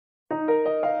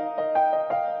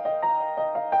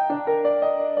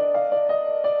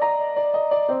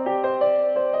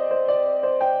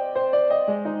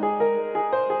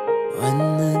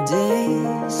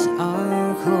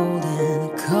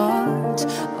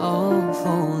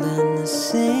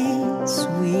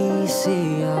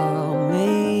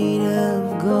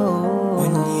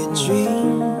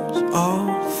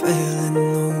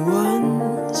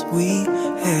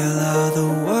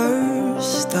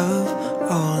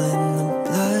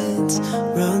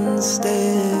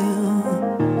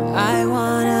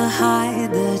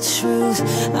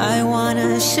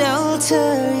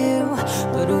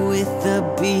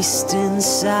beast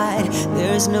inside.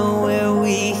 There's nowhere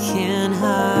we can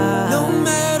hide. No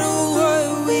matter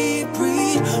what we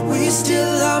breed, we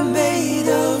still are made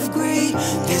of greed.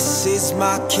 This is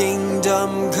my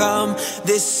kingdom come.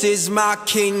 This is my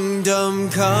kingdom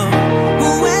come.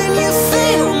 When you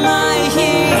feel my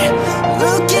heat,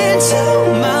 look into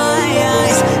my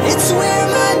eyes. It's where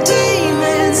my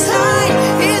demons hide.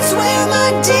 It's where my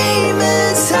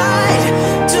demons hide.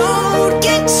 Don't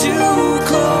get too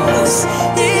close.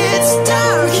 It's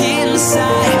dark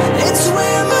inside. It's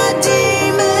where my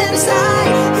demons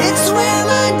hide. It's where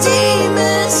my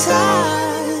demons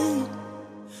hide.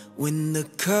 When the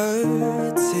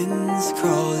curtains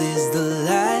crawl is the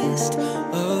last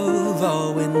of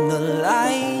all. When the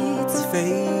lights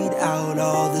fade out,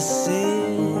 all the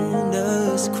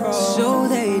sinners crawl. So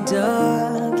they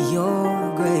dug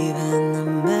your grave, and the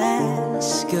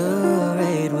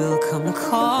masquerade will come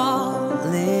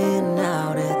calling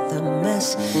out at the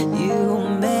mess you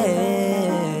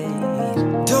made.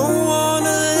 Don't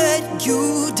wanna let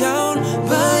you down,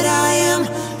 but I am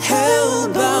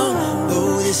hellbound.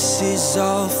 Though this is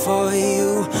all for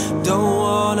you, don't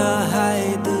wanna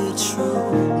hide the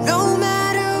truth. No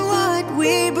matter what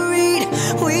we breed,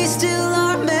 we still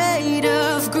are made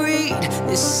of greed.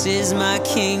 This is my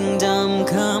kingdom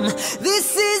come. This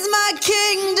is my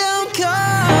kingdom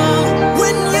come.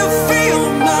 When you feel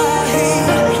my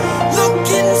heat, look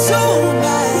into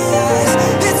my eyes.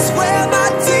 It's where my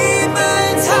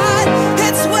demons hide.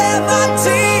 It's where my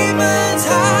demons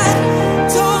hide.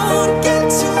 Don't get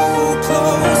too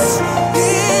close.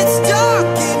 It's dark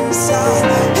inside.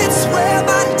 It's where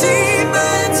my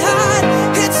demons hide.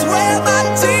 It's where my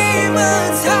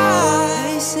demons hide.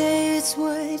 They say it's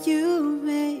what you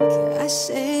make. I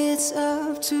say it's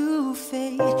up to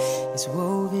fate. It's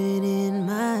woven in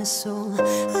my soul.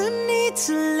 I need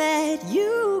to let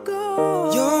you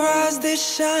go. Your eyes, they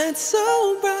shine so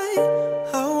bright.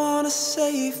 I wanna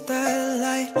save that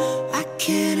light. I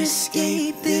can't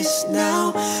escape this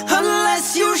now.